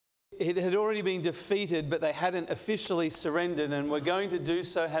it had already been defeated, but they hadn't officially surrendered and were going to do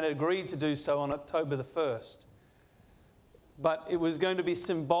so, had agreed to do so on October the 1st. But it was going to be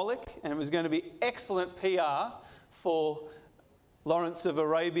symbolic, and it was going to be excellent PR for Lawrence of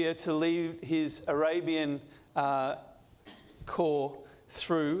Arabia to lead his Arabian corps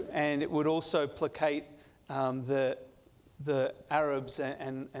through, and it would also placate the Arabs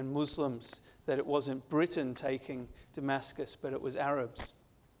and Muslims, that it wasn't Britain taking Damascus, but it was Arabs.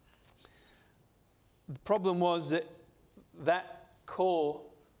 The problem was that that corps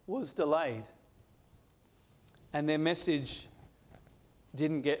was delayed, and their message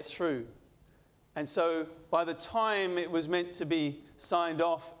didn't get through. And so by the time it was meant to be signed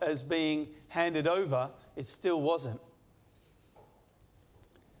off as being handed over, it still wasn't.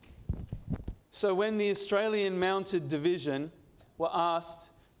 So when the Australian Mounted Division were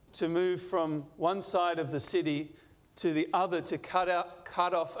asked to move from one side of the city to the other to cut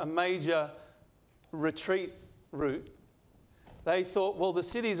off a major retreat route, they thought, well, the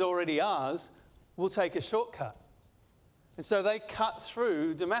city's already ours, we'll take a shortcut. And so they cut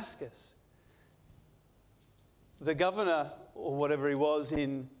through Damascus. The governor, or whatever he was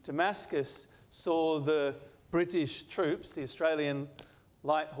in Damascus, saw the British troops, the Australian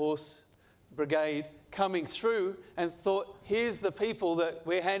Light Horse Brigade, coming through and thought, here's the people that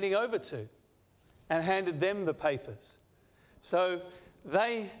we're handing over to, and handed them the papers. So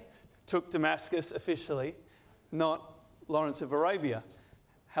they took Damascus officially, not Lawrence of Arabia.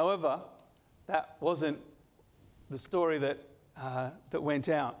 However, that wasn't the story that went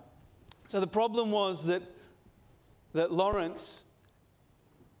out. So the problem was that Lawrence,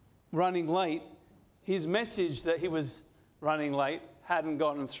 running late, his message that he was running late hadn't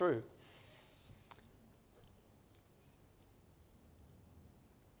gotten through.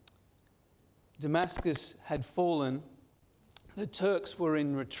 Damascus had fallen, the Turks were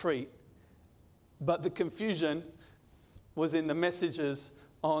in retreat, but the confusion was in the messages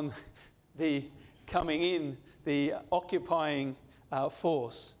on the coming in, the occupying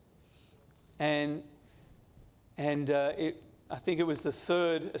force. And I think it was the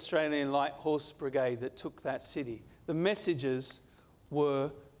 3rd Australian Light Horse Brigade that took that city. The messages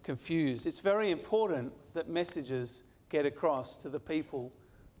were confused. It's very important that messages get across to the people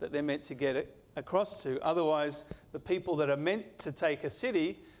that they're meant to get it across to. Otherwise, the people that are meant to take a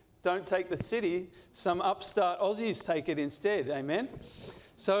city don't take the city. Some upstart Aussies take it instead. Amen?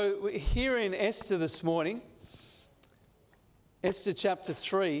 So we're here in Esther this morning, Esther chapter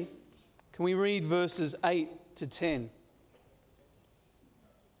 3. Can we read verses 8 to 10?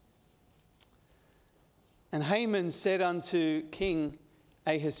 And Haman said unto King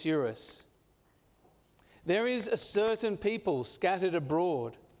Ahasuerus, there is a certain people scattered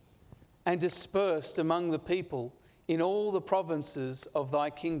abroad and dispersed among the people in all the provinces of thy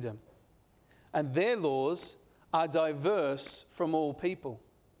kingdom, and their laws are diverse from all people.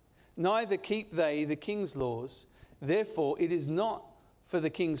 Neither keep they the king's laws, therefore it is not for the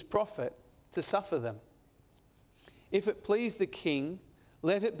king's profit to suffer them. If it please the king,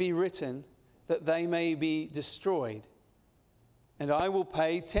 let it be written that they may be destroyed. And I will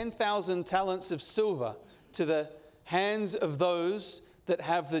pay 10,000 talents of silver to the hands of those that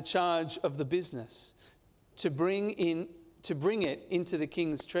have the charge of the business, to bring it into the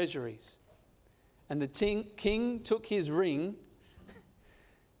king's treasuries. And the king took his ring,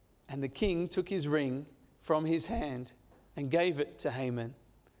 from his hand and gave it to Haman,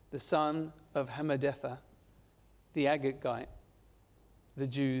 the son of Hammedatha, the Agagite, the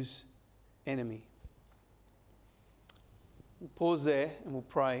Jews' enemy. We'll pause there and we'll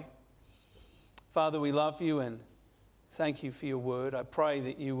pray. Father, we love you and thank you for your word. I pray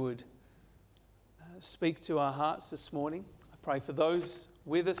that you would speak to our hearts this morning. I pray for those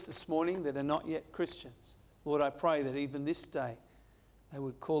with us this morning that are not yet Christians. Lord, I pray that even this day they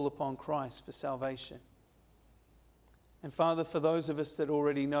would call upon Christ for salvation. And Father, for those of us that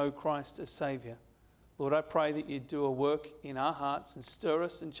already know Christ as Saviour, Lord, I pray that you'd do a work in our hearts and stir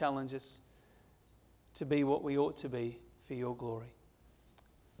us and challenge us to be what we ought to be for your glory.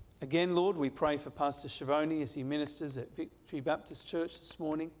 Again, Lord, we pray for Pastor Shavoni as he ministers at Victory Baptist Church this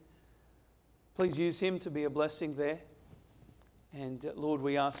morning. Please use him to be a blessing there. And Lord,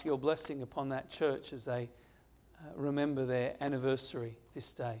 we ask your blessing upon that church as they remember their anniversary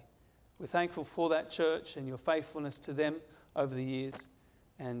this day. We're thankful for that church and your faithfulness to them over the years,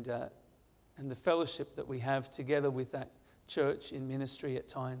 and the fellowship that we have together with that church in ministry at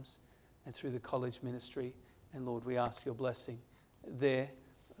times and through the college ministry. And Lord, we ask your blessing there,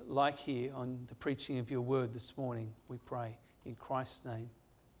 like here on the preaching of your word this morning, we pray in Christ's name.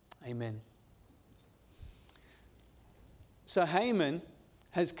 Amen. So Haman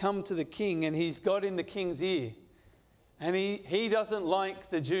has come to the king, and he's got in the king's ear. And he doesn't like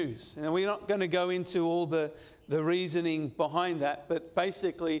the Jews. And we're not going to go into all the reasoning behind that, but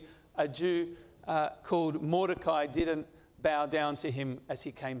basically a Jew called Mordecai didn't bow down to him as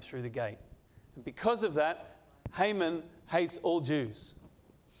he came through the gate. And because of that, Haman hates all Jews.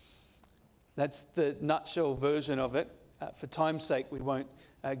 That's the nutshell version of it. For time's sake, we won't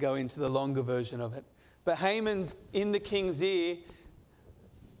go into the longer version of it. But Haman's in the king's ear,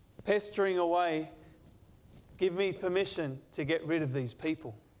 pestering away, give me permission to get rid of these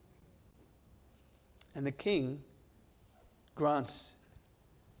people. And the king grants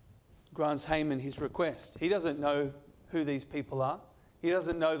Haman his request. He doesn't know who these people are. He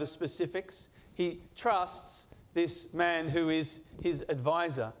doesn't know the specifics. He trusts this man who is his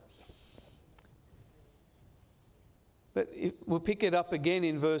advisor. But we'll pick it up again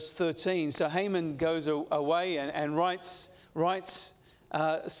in verse 13. So Haman goes away and writes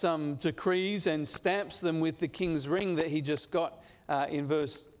some decrees and stamps them with the king's ring that he just got in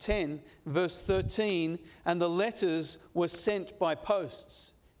verse 10. Verse 13, and the letters were sent by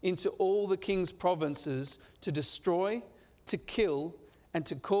posts into all the king's provinces to destroy, to kill, and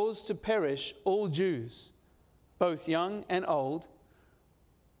to cause to perish all Jews, both young and old,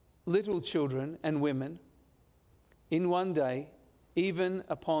 little children and women, in one day, even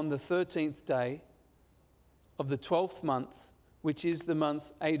upon the 13th day of the 12th month, which is the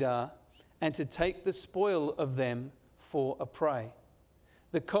month Adar, and to take the spoil of them for a prey.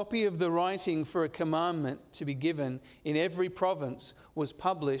 The copy of the writing for a commandment to be given in every province was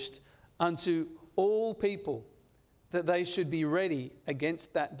published unto all people, that they should be ready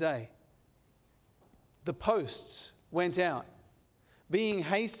against that day. The posts went out, being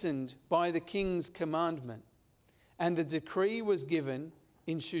hastened by the king's commandment, and the decree was given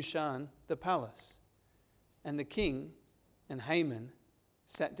in Shushan the palace. And the king and Haman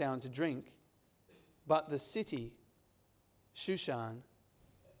sat down to drink, but the city, Shushan,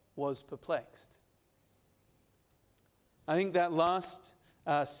 was perplexed. I think that last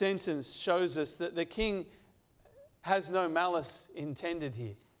sentence shows us that the king has no malice intended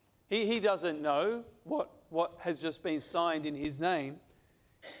here. He doesn't know what has just been signed in his name.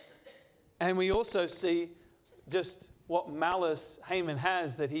 And we also see just what malice Haman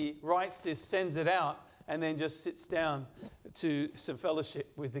has, that he writes this, sends it out, and then just sits down to some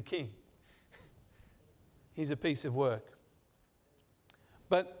fellowship with the king. He's a piece of work.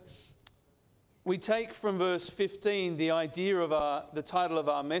 But we take from verse 15 the idea of the title of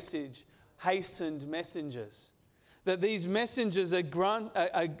our message, Hastened Messengers. That these messengers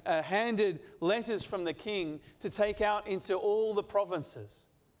are handed letters from the king to take out into all the provinces.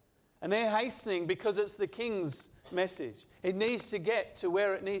 And they're hastening because it's the king's message. It needs to get to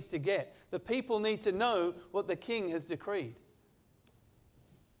where it needs to get. The people need to know what the king has decreed.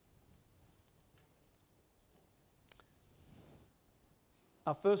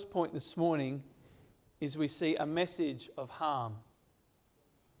 Our first point this morning is we see a message of harm.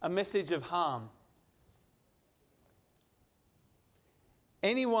 A message of harm.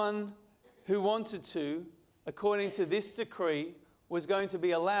 Anyone who wanted to, according to this decree, was going to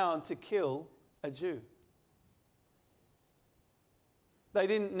be allowed to kill a Jew. They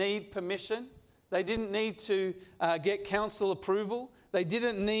didn't need permission. They didn't need to get council approval. They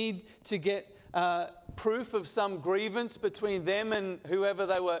didn't need to get proof of some grievance between them and whoever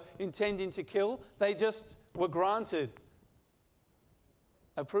they were intending to kill. They just were granted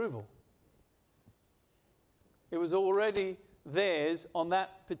approval. It was already theirs on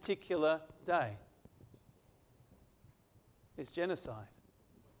that particular day. It's genocide.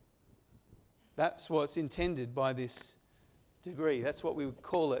 That's what's intended by this decree. That's what we would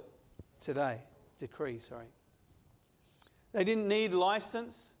call it today. Decree, sorry. They didn't need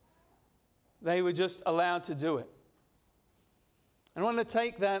license. They were just allowed to do it. I want to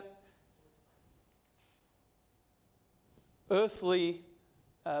take that earthly,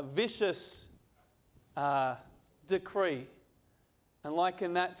 vicious decree and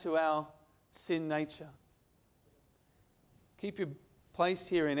liken that to our sin nature. Keep your place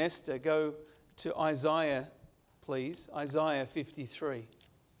here in Esther. Go to Isaiah, please. Isaiah 53.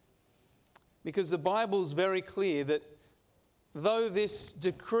 Because the Bible's very clear that though this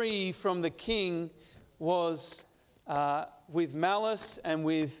decree from the king was with malice and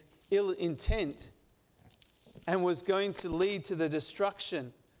with ill intent and was going to lead to the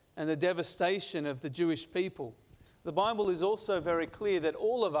destruction and the devastation of the Jewish people, the Bible is also very clear that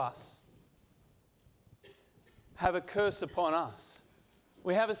all of us have a curse upon us.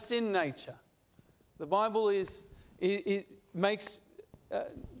 We have a sin nature. The Bible makes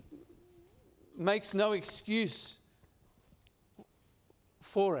no excuse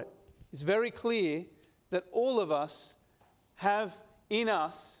for it. It's very clear that all of us have in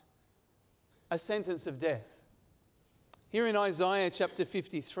us a sentence of death. Here in Isaiah chapter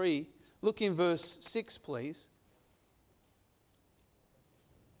 53, look in verse 6, please.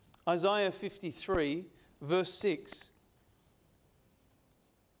 Isaiah 53, verse 6.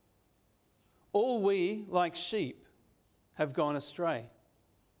 All we, like sheep, have gone astray.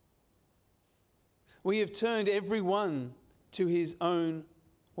 We have turned every one to his own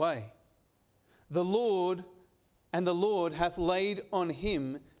way. The Lord hath laid on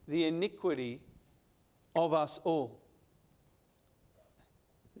him the iniquity of us all.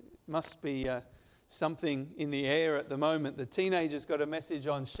 Must be something in the air at the moment. The teenagers got a message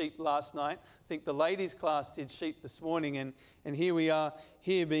on sheep last night. I think the ladies' class did sheep this morning, and here we are,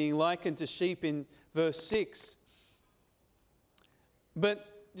 here being likened to sheep in verse 6. But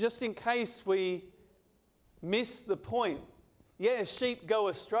just in case we miss the point, yeah, sheep go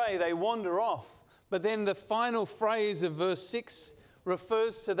astray, they wander off. But then the final phrase of verse 6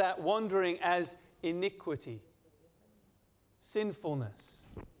 refers to that wandering as iniquity, sinfulness.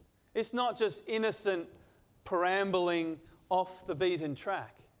 It's not just innocent perambling off the beaten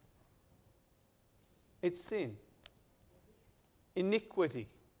track. It's sin, iniquity,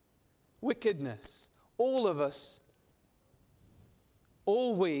 wickedness. All of us,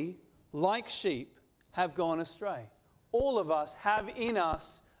 all we, like sheep, have gone astray. All of us have in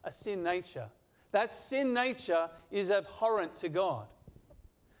us a sin nature. That sin nature is abhorrent to God.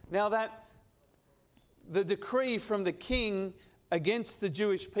 Now that the decree from the king against the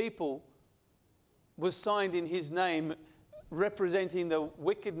Jewish people was signed in his name, representing the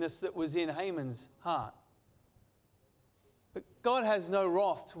wickedness that was in Haman's heart. But God has no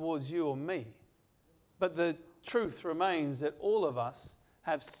wrath towards you or me. But the truth remains that all of us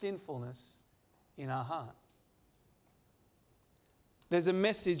have sinfulness in our heart. There's a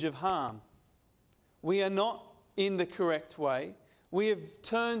message of harm. We are not in the correct way. We have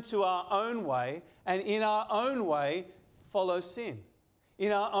turned to our own way, and in our own way follow sin.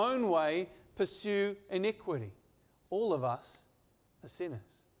 In our own way pursue iniquity. All of us are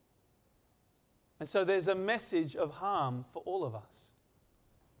sinners. And so there's a message of harm for all of us.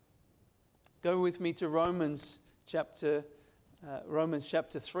 Go with me to Romans chapter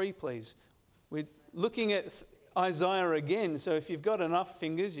 3, please. We're looking at Isaiah again, so if you've got enough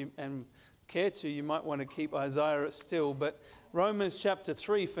fingers and care to, you might want to keep Isaiah still, but Romans chapter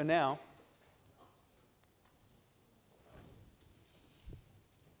 3 for now.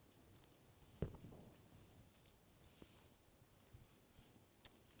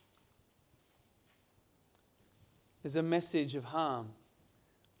 There's a message of harm.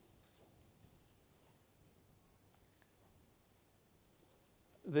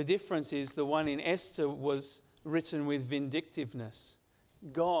 The difference is the one in Esther was written with vindictiveness.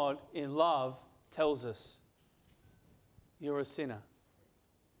 God, in love, tells us, you're a sinner,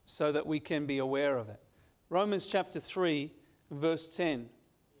 so that we can be aware of it. Romans chapter 3, verse 10.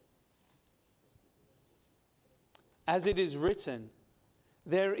 As it is written,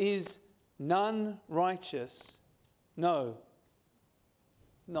 there is none righteous, no,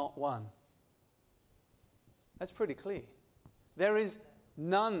 not one. That's pretty clear. There is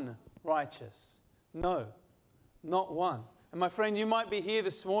none righteous, no, not one. And my friend, you might be here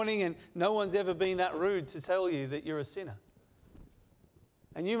this morning and no one's ever been that rude to tell you that you're a sinner.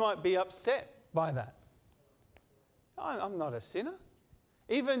 And you might be upset by that. I'm not a sinner.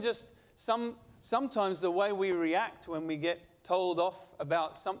 Even just sometimes the way we react when we get told off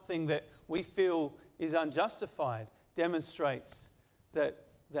about something that we feel is unjustified demonstrates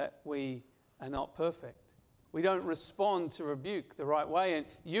that we are not perfect. We don't respond to rebuke the right way. And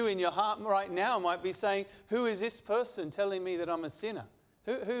you in your heart right now might be saying, who is this person telling me that I'm a sinner?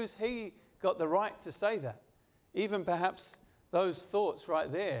 Who's he got the right to say that? Even perhaps those thoughts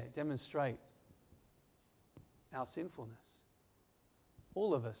right there demonstrate our sinfulness.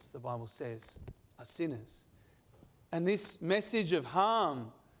 All of us, the Bible says, are sinners. And this message of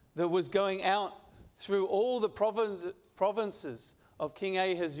harm that was going out through all the provinces of King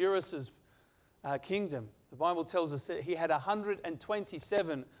Ahasuerus' kingdom. The Bible tells us that he had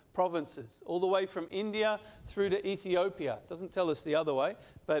 127 provinces, all the way from India through to Ethiopia. It doesn't tell us the other way,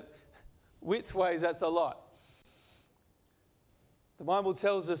 but widthways, that's a lot. The Bible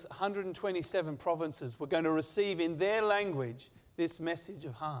tells us 127 provinces were going to receive in their language this message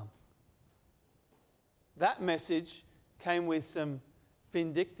of harm. That message came with some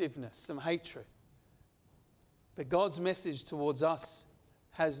vindictiveness, some hatred. But God's message towards us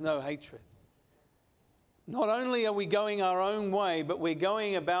has no hatred. Not only are we going our own way, but we're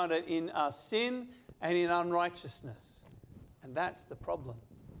going about it in our sin and in unrighteousness. And that's the problem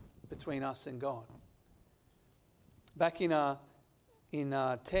between us and God. Back in our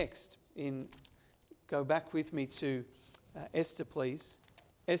text, go back with me to Esther, please.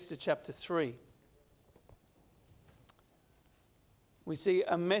 Esther chapter 3. We see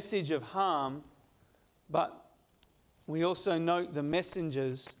a message of harm, but we also note the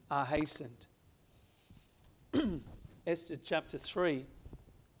messengers are hastened. Esther chapter 3.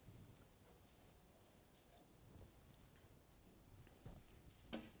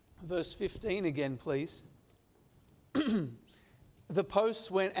 Verse 15 again, please. The posts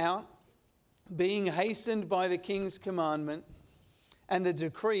went out, being hastened by the king's commandment, and the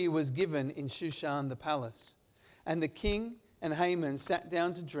decree was given in Shushan the palace. And the king and Haman sat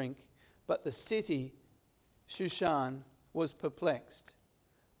down to drink, but the city, Shushan, was perplexed.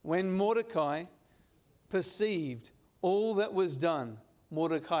 When Mordecai perceived all that was done,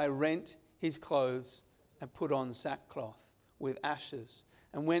 Mordecai rent his clothes and put on sackcloth with ashes,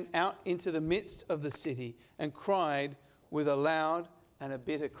 and went out into the midst of the city and cried with a loud and a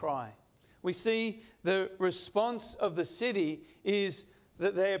bitter cry. We see the response of the city is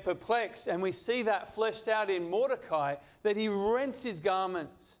that they are perplexed, and we see that fleshed out in Mordecai, that he rents his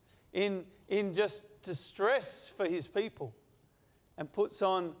garments in just distress for his people and puts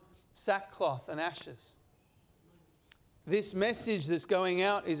on sackcloth and ashes. This message that's going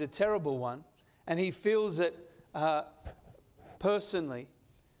out is a terrible one, and he feels it personally.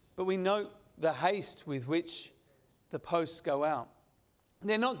 But we note the haste with which the posts go out.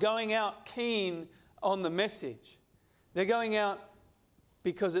 They're not going out keen on the message. They're going out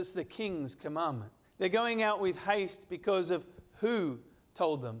because it's the king's commandment. They're going out with haste because of who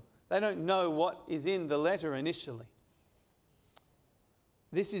told them. They don't know what is in the letter initially.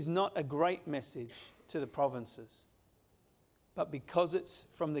 This is not a great message to the provinces, but because it's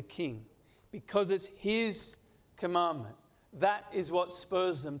from the king, because it's his commandment, that is what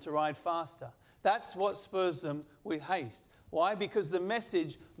spurs them to ride faster. That's what spurs them with haste. Why? Because the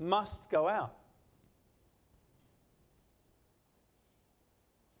message must go out.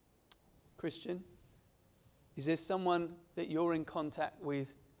 Christian, is there someone that you're in contact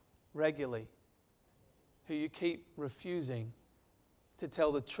with regularly who you keep refusing to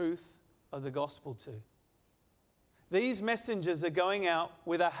tell the truth of the gospel to? These messengers are going out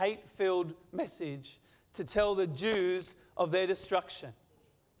with a hate-filled message to tell the Jews of their destruction.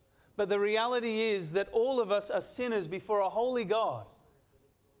 But the reality is that all of us are sinners before a holy God.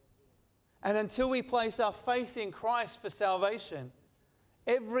 And until we place our faith in Christ for salvation,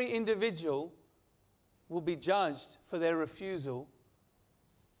 every individual will be judged for their refusal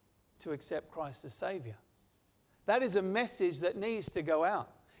to accept Christ as Saviour. That is a message that needs to go out.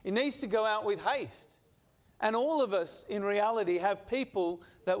 It needs to go out with haste. And all of us, in reality, have people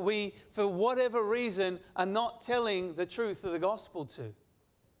that we, for whatever reason, are not telling the truth of the gospel to.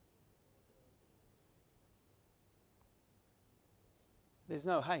 There's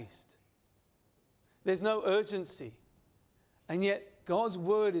no haste. There's no urgency. And yet, God's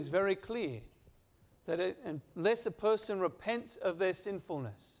word is very clear that unless a person repents of their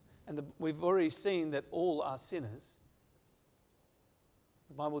sinfulness, and we've already seen that all are sinners,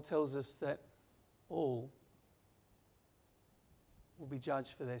 the Bible tells us that all will be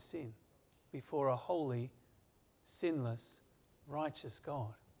judged for their sin before a holy, sinless, righteous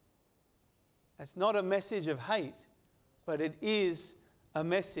God. It's not a message of hate, but it is a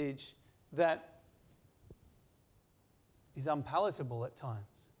message that is unpalatable at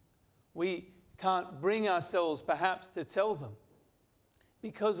times. We can't bring ourselves perhaps to tell them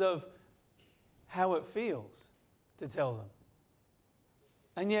because of how it feels to tell them.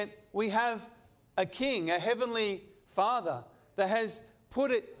 And yet we have a king, a heavenly Father, that has put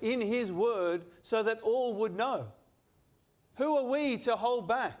it in his word so that all would know. Who are we to hold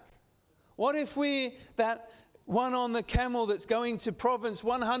back? What if we're that one on the camel that's going to province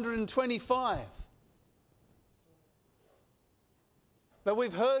 125? But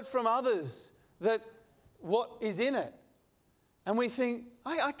we've heard from others that what is in it. And we think,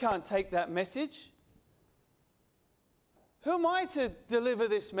 I can't take that message. Who am I to deliver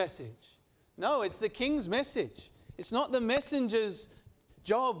this message? No, it's the king's message. It's not the messenger's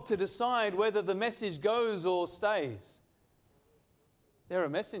job to decide whether the message goes or stays. They're a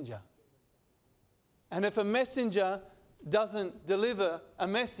messenger. And if a messenger doesn't deliver a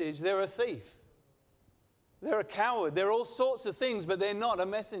message, they're a thief. They're a coward. They're all sorts of things, but they're not a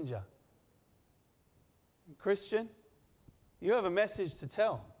messenger. Christian, you have a message to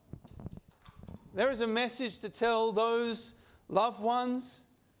tell. There is a message to tell those loved ones,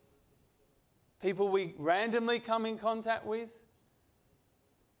 people we randomly come in contact with,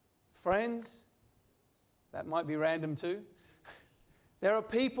 friends, that might be random too, There are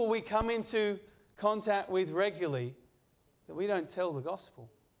people we come into contact with regularly that we don't tell the gospel.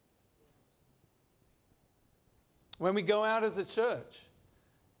 When we go out as a church,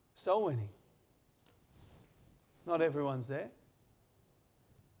 soul winning. Not everyone's there.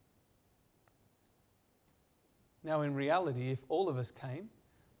 Now, in reality, if all of us came,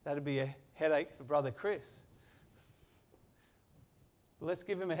 that'd be a headache for Brother Chris. Let's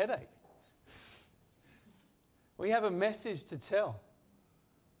give him a headache. We have a message to tell.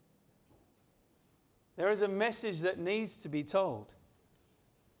 There is a message that needs to be told.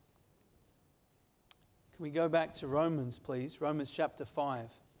 Can we go back to Romans, please? Romans chapter 5.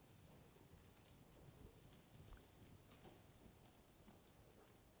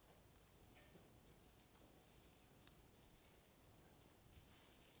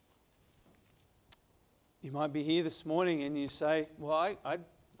 You might be here this morning and you say, well,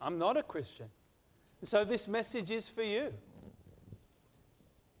 I'm not a Christian. And so this message is for you.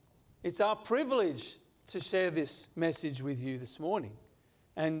 It's our privilege to share this message with you this morning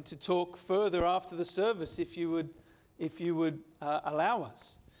and to talk further after the service if you would allow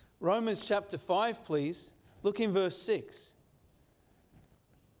us. Romans chapter 5, please. Look in verse 6.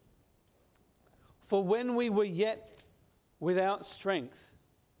 For when we were yet without strength,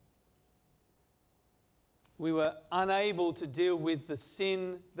 we were unable to deal with the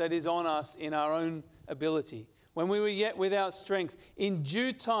sin that is on us in our own ability. When we were yet without strength, in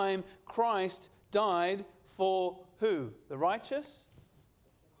due time Christ died for who? The righteous?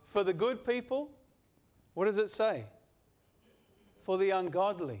 For the good people? What does it say? For the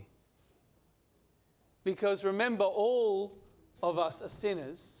ungodly. Because remember, all of us are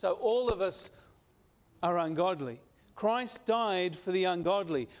sinners, so all of us are ungodly. Christ died for the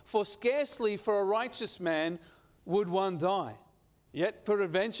ungodly, for scarcely for a righteous man would one die. Yet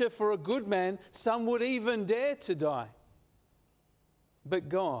peradventure for a good man some would even dare to die. But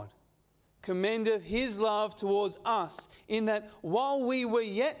God commendeth his love towards us, in that while we were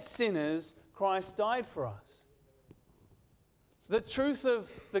yet sinners, Christ died for us. The truth of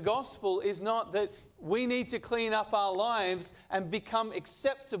the gospel is not that we need to clean up our lives and become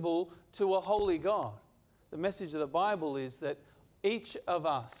acceptable to a holy God. The message of the Bible is that each of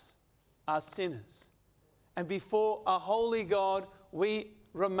us are sinners. And before a holy God, we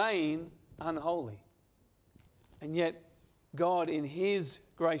remain unholy. And yet, God, in his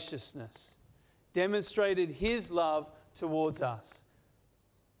graciousness, demonstrated his love towards us.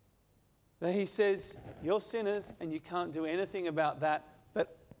 That he says, you're sinners and you can't do anything about that,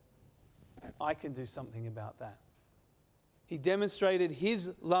 but I can do something about that. He demonstrated his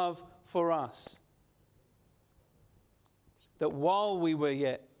love for us. That while we were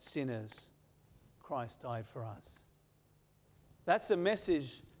yet sinners, Christ died for us. That's a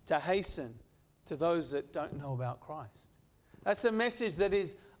message to hasten to those that don't know about Christ. That's a message that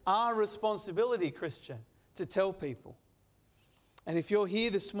is our responsibility, Christian, to tell people. And if you're here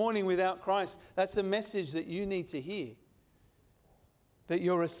this morning without Christ, that's a message that you need to hear. That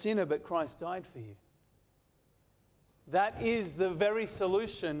you're a sinner, but Christ died for you. That is the very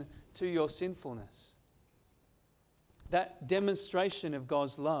solution to your sinfulness. That demonstration of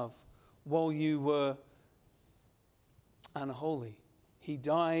God's love while you were unholy. He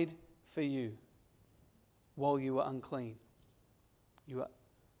died for you while you were unclean. You were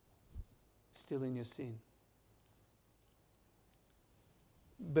still in your sin.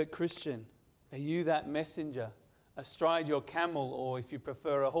 But Christian, are you that messenger astride your camel, or if you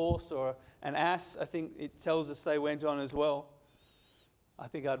prefer a horse or an ass? I think it tells us they went on as well. I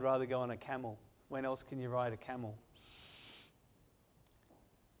think I'd rather go on a camel. When else can you ride a camel?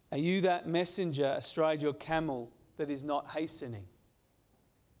 Are you that messenger astride your camel that is not hastening?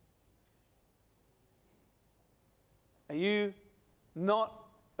 Are you not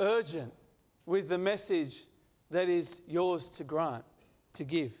urgent with the message that is yours to grant, to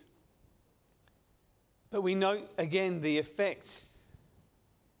give? But we note again the effect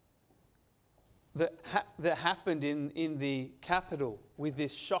that happened in the capital with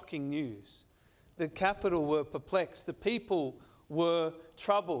this shocking news. The capital were perplexed. The people were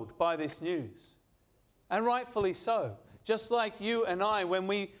troubled by this news. And rightfully so. Just like you and I, when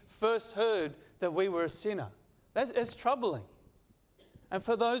we first heard that we were a sinner. It's troubling. And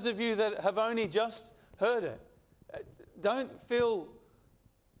for those of you that have only just heard it, don't feel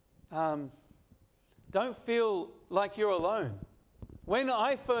like you're alone. When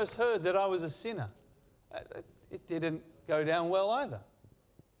I first heard that I was a sinner, it didn't go down well either.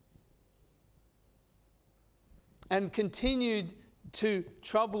 And continued to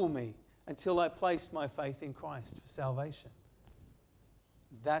trouble me until I placed my faith in Christ for salvation.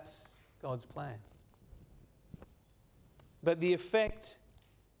 That's God's plan. But the effect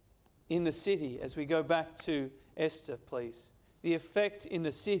in the city, as we go back to Esther, please, the effect in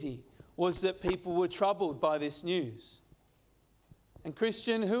the city was that people were troubled by this news. And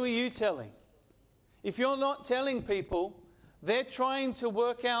Christian, who are you telling? If you're not telling people, they're trying to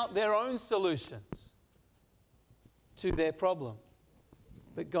work out their own solutions to their problem.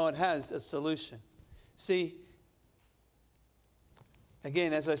 But God has a solution. See,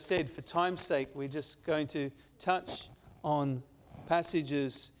 again, as I said, for time's sake, we're just going to touch on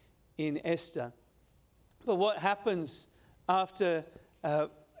passages in Esther. But what happens after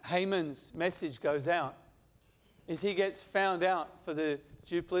Haman's message goes out is he gets found out for the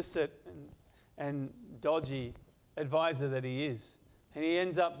duplicit and dodgy advisor that he is. And he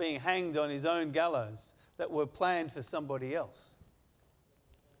ends up being hanged on his own gallows that were planned for somebody else.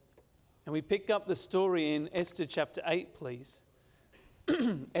 And we pick up the story in Esther chapter 8, please.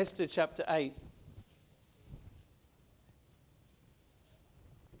 Esther chapter 8.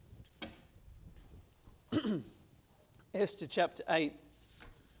 Esther chapter 8.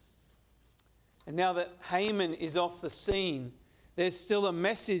 And now that Haman is off the scene, there's still a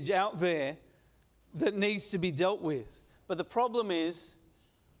message out there that needs to be dealt with. But the problem is,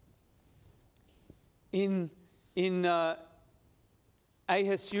 in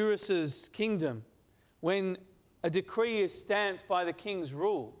Ahasuerus' kingdom, when a decree is stamped by the king's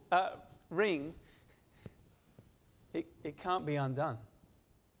ring, it can't be undone.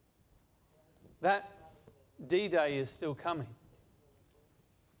 That D-Day is still coming.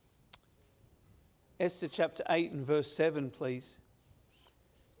 Esther chapter 8 and verse 7, please.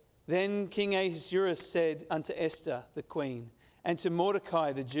 Then King Ahasuerus said unto Esther the queen, and to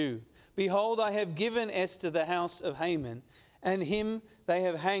Mordecai the Jew, Behold, I have given Esther the house of Haman, and him they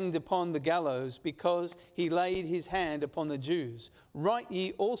have hanged upon the gallows, because he laid his hand upon the Jews. Write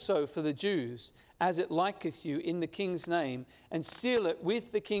ye also for the Jews, as it liketh you, in the king's name, and seal it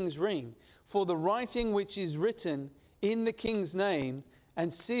with the king's ring. For the writing which is written in the king's name,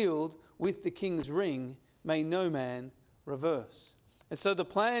 and sealed with the king's ring, may no man reverse. And so the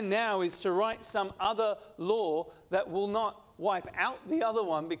plan now is to write some other law that will not wipe out the other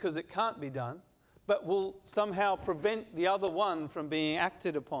one, because it can't be done, but will somehow prevent the other one from being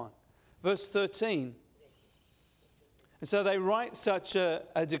acted upon. Verse 13. And so they write such a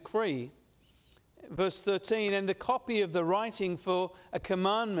decree. Verse 13, and the copy of the writing for a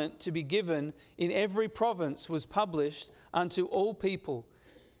commandment to be given in every province was published unto all people,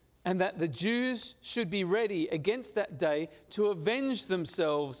 and that the Jews should be ready against that day to avenge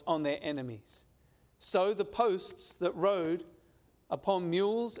themselves on their enemies. So the posts that rode upon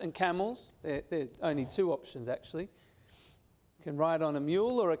mules and camels, there are only two options actually. You can ride on a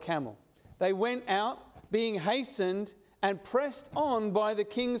mule or a camel. They went out, being hastened and pressed on by the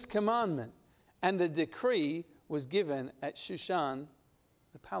king's commandment, and the decree was given at Shushan,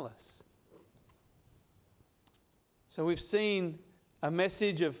 the palace. So we've seen a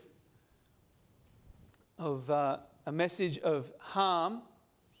message of harm,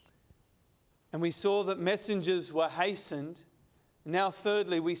 and we saw that messengers were hastened. Now,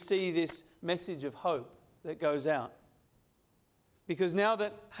 thirdly, we see this message of hope that goes out. Because now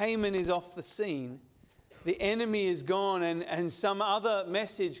that Haman is off the scene, the enemy is gone, and some other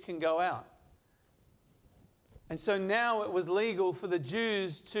message can go out. And so now it was legal for the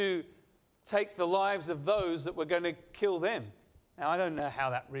Jews to take the lives of those that were going to kill them. Now, I don't know how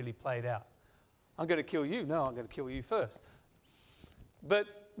that really played out. I'm going to kill you. No, I'm going to kill you first. But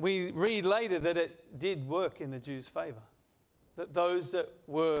we read later that it did work in the Jews' favour. That those that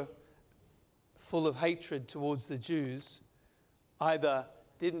were full of hatred towards the Jews either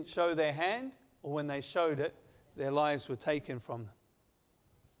didn't show their hand, or when they showed it, their lives were taken from them.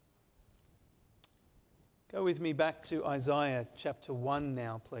 Go with me back to Isaiah chapter 1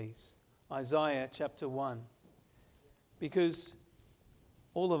 now, please. Isaiah chapter 1. Because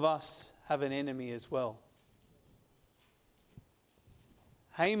all of us have an enemy as well.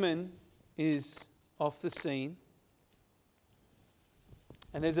 Haman is off the scene.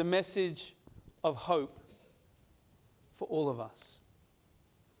 And there's a message of hope for all of us.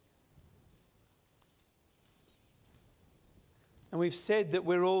 And we've said that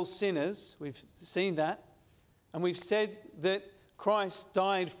we're all sinners. We've seen that. And we've said that Christ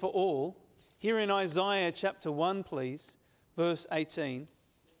died for all. Here in Isaiah chapter 1, please, verse 18.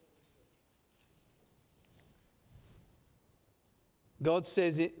 God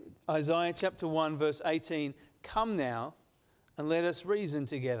says in Isaiah chapter 1, verse 18, Come now, and let us reason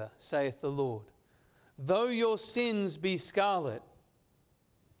together, saith the Lord. Though your sins be scarlet,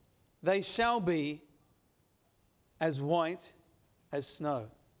 they shall be as white as snow.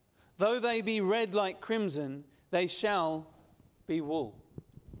 Though they be red like crimson, they shall be wool.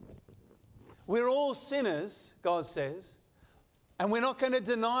 We're all sinners, God says, and we're not going to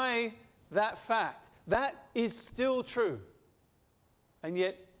deny that fact. That is still true. And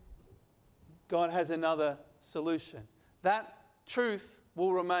yet, God has another solution. That truth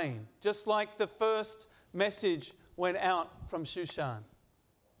will remain, just like the first message went out from Shushan,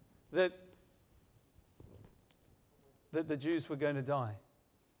 that the Jews were going to die.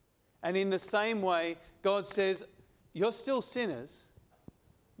 And in the same way, God says, you're still sinners,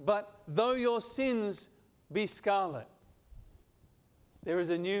 but though your sins be scarlet, there is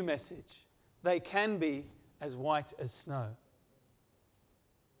a new message. They can be as white as snow.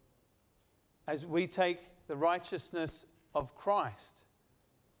 As we take the righteousness of Christ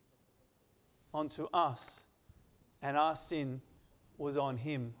onto us, and our sin was on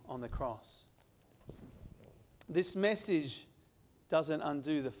him on the cross. This message doesn't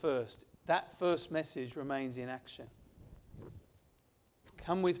undo the first. That first message remains in action.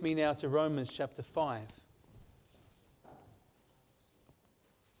 Come with me now to Romans chapter 5.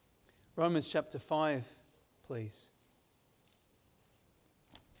 Romans chapter 5, please.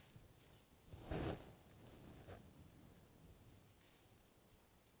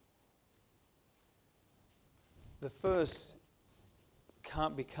 The first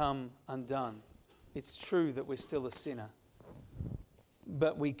can't become undone. It's true that we're still a sinner,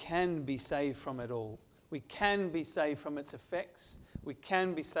 but we can be saved from it all. We can be saved from its effects. We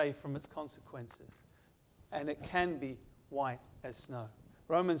can be saved from its consequences. And it can be white as snow.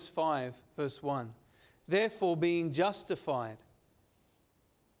 Romans 5, verse 1. Therefore, being justified.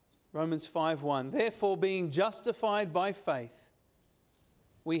 Romans 5:1. Therefore, being justified by faith,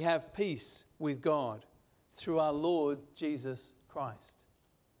 we have peace with God through our Lord Jesus Christ.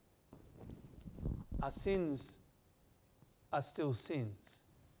 Our sins are still sins,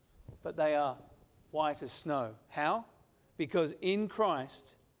 but they are white as snow. How? Because in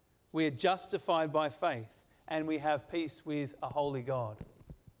Christ we are justified by faith and we have peace with a holy God.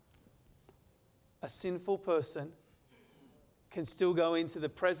 A sinful person can still go into the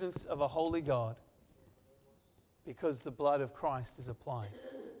presence of a holy God because the blood of Christ is applied.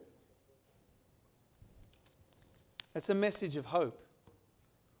 It's a message of hope.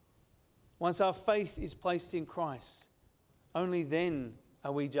 Once our faith is placed in Christ, only then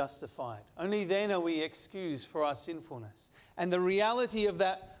are we justified. Only then are we excused for our sinfulness. And the reality of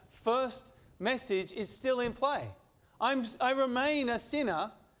that first message is still in play. I remain a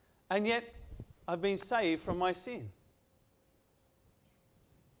sinner, and yet I've been saved from my sin.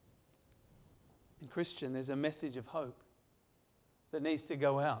 In Christian, there's a message of hope that needs to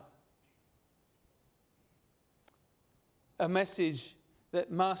go out. A message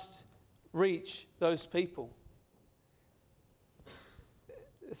that must reach those people.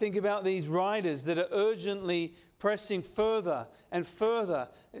 Think about these riders that are urgently pressing further and further,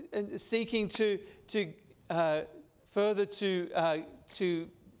 and seeking to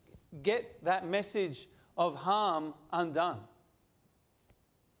get that message of harm undone.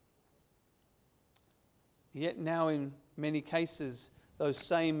 Yet now, in many cases, those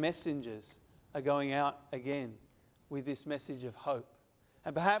same messengers are going out again with this message of hope.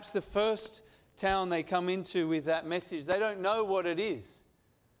 And perhaps the first town they come into with that message, they don't know what it is.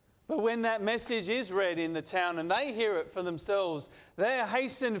 But when that message is read in the town and they hear it for themselves, they are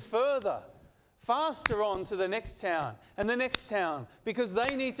hastened further, faster on to the next town and the next town, because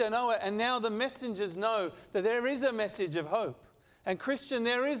they need to know it. And now the messengers know that there is a message of hope. And Christian,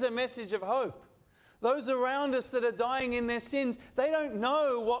 there is a message of hope. Those around us that are dying in their sins, they don't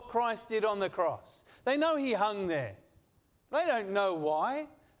know what Christ did on the cross. They know he hung there. They don't know why.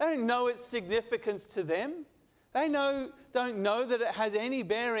 They don't know its significance to them. They don't know that it has any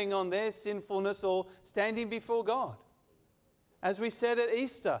bearing on their sinfulness or standing before God. As we said at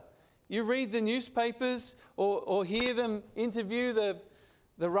Easter, you read the newspapers or hear them interview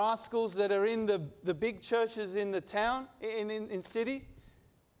the rascals that are in the big churches in the town, in city.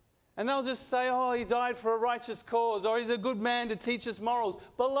 And they'll just say, oh, he died for a righteous cause, or he's a good man to teach us morals.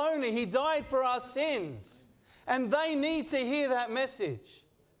 Baloney, he died for our sins. And they need to hear that message.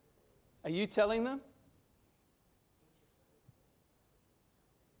 Are you telling them?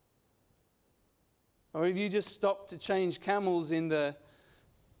 Or have you just stopped to change camels in the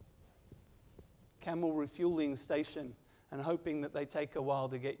camel refueling station and hoping that they take a while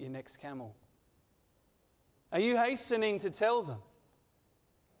to get your next camel? Are you hastening to tell them?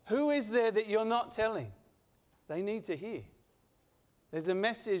 Who is there that you're not telling? They need to hear. There's a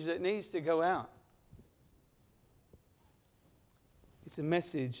message that needs to go out. It's a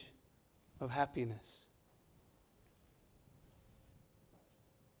message of happiness.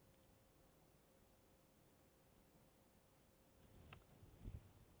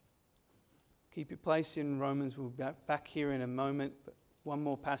 Keep your place in Romans. We'll be back here in a moment. But one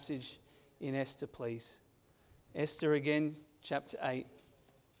more passage in Esther, please. Esther again, chapter 8.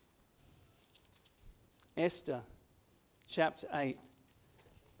 Esther, chapter 8.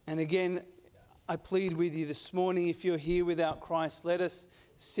 And again, I plead with you this morning, if you're here without Christ, let us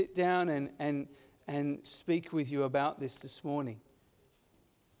sit down and speak with you about this morning.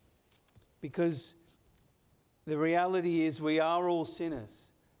 Because the reality is we are all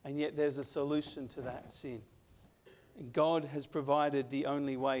sinners, and yet there's a solution to that sin. And God has provided the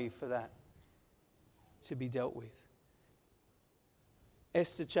only way for that to be dealt with.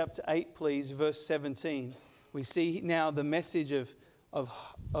 Esther chapter 8, please, verse 17. We see now the message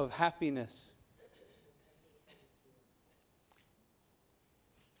of happiness.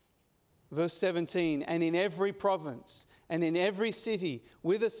 Verse 17, and in every province and in every city,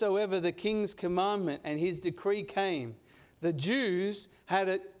 whithersoever the king's commandment and his decree came, the Jews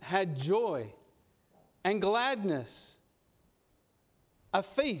had joy and gladness, a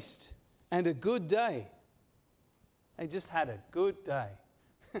feast and a good day. They just had a good day.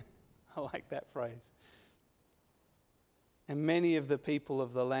 I like that phrase. And many of the people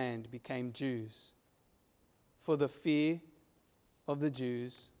of the land became Jews, for the fear of the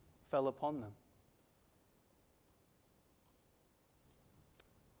Jews fell upon them.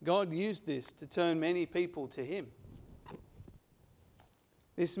 God used this to turn many people to Him.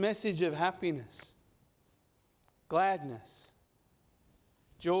 This message of happiness, gladness,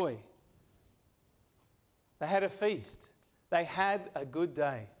 joy. They had a feast. They had a good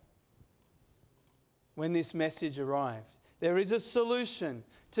day when this message arrived. There is a solution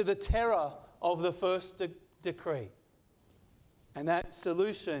to the terror of the first decree. And that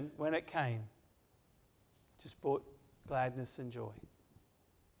solution, when it came, just brought gladness and joy.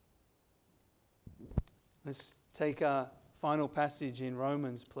 Let's take our final passage in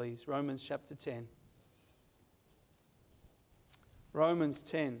Romans, please. Romans chapter 10. Romans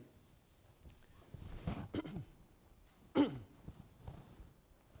 10.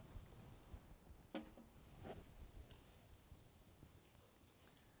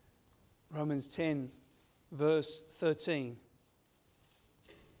 Romans 10, verse 13.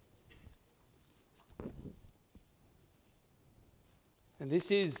 And this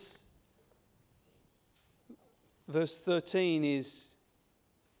is, verse 13 is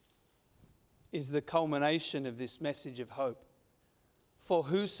the culmination of this message of hope. For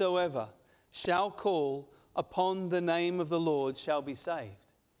whosoever shall call upon the name of the Lord shall be saved.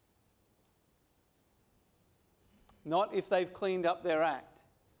 Not if they've cleaned up their act,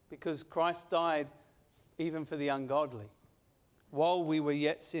 because Christ died even for the ungodly, while we were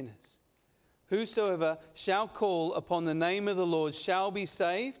yet sinners. Whosoever shall call upon the name of the Lord shall be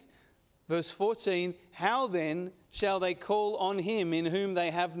saved. Verse 14, how then shall they call on him in whom they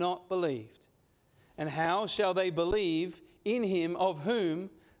have not believed? And how shall they believe in him of whom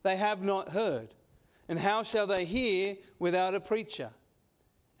they have not heard? And how shall they hear without a preacher?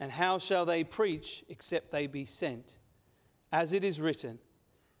 And how shall they preach except they be sent? As it is written,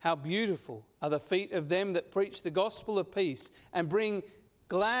 how beautiful are the feet of them that preach the gospel of peace and bring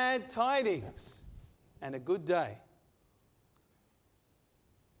glad tidings and a good day.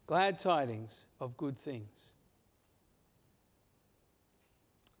 Glad tidings of good things.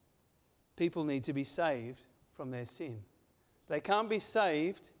 People need to be saved from their sin. They can't be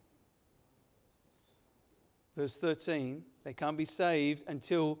saved, verse 13, they can't be saved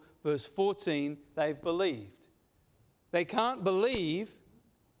until verse 14, they've believed. They can't believe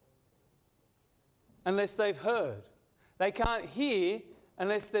unless they've heard. They can't hear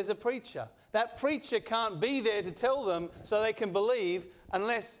unless there's a preacher. That preacher can't be there to tell them so they can believe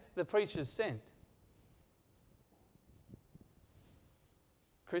unless the preacher's sent.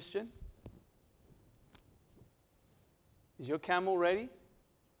 Christian, is your camel ready?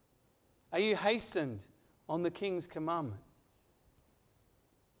 Are you hastened on the King's commandment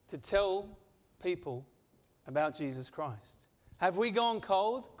to tell people about Jesus Christ? Have we gone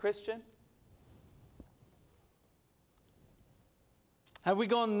cold, Christian? Have we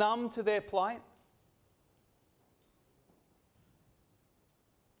gone numb to their plight?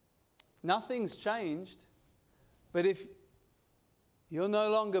 Nothing's changed, but if you're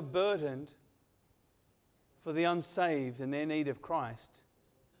no longer burdened for the unsaved and their need of Christ,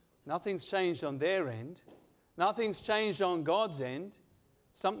 nothing's changed on their end. Nothing's changed on God's end.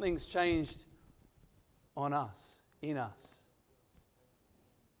 Something's changed on us, in us.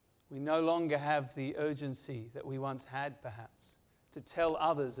 We no longer have the urgency that we once had, perhaps, to tell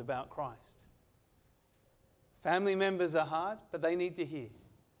others about Christ. Family members are hard, but they need to hear.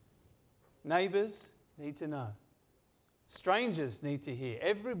 Neighbours need to know. Strangers need to hear.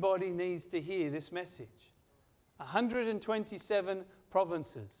 Everybody needs to hear this message. 127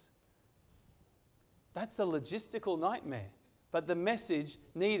 provinces. That's a logistical nightmare. But the message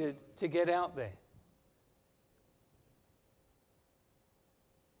needed to get out there.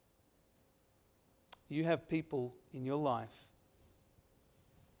 You have people in your life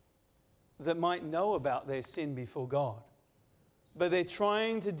that might know about their sin before God, but they're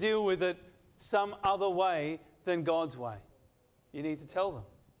trying to deal with it some other way than God's way. You need to tell them.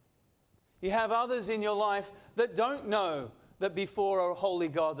 You have others in your life that don't know that before a holy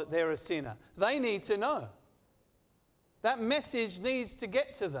God that they're a sinner. They need to know. That message needs to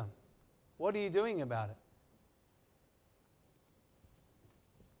get to them. What are you doing about it?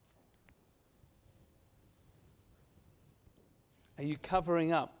 Are you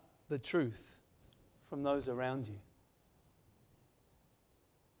covering up the truth from those around you?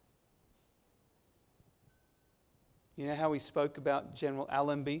 You know how we spoke about General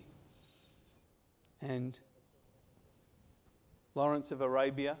Allenby and Lawrence of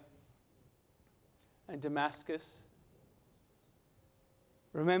Arabia and Damascus?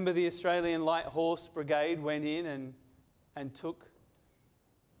 Remember the Australian Light Horse Brigade went in and took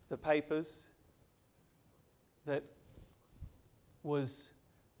the papers that was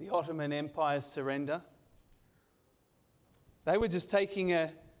the Ottoman Empire's surrender. They were just taking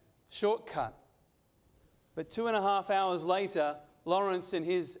a shortcut. But 2.5 hours later, Lawrence and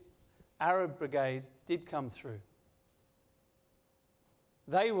his Arab brigade did come through.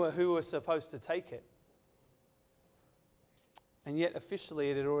 They were who were supposed to take it. And yet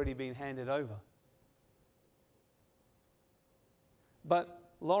officially it had already been handed over.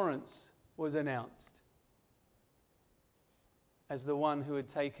 But Lawrence was announced as the one who had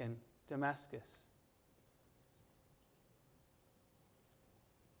taken Damascus.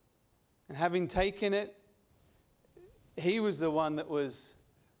 And having taken it, he was the one that was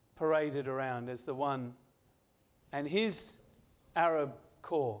paraded around as the one, and his Arab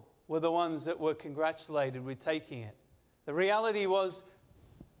corps were the ones that were congratulated with taking it. The reality was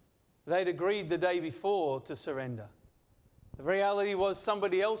they'd agreed the day before to surrender. The reality was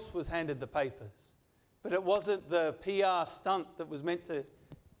somebody else was handed the papers. But it wasn't the PR stunt that was meant to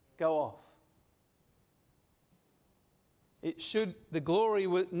go off. The glory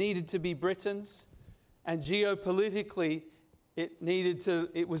needed to be Britain's, and geopolitically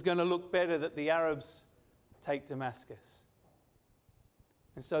it was going to look better that the Arabs take Damascus.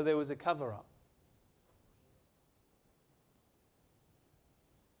 And so there was a cover-up.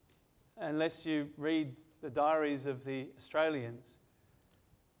 Unless you read the diaries of the Australians,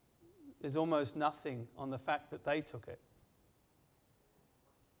 there's almost nothing on the fact that they took it.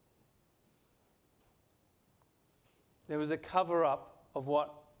 There was a cover-up of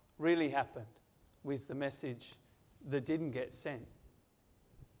what really happened with the message that didn't get sent.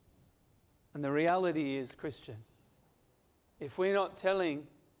 And the reality is, Christian, if we're not telling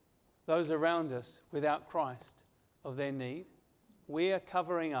those around us without Christ of their need, we are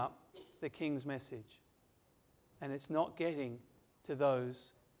covering up the King's message. And it's not getting to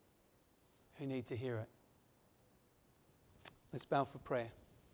those who need to hear it. Let's bow for prayer.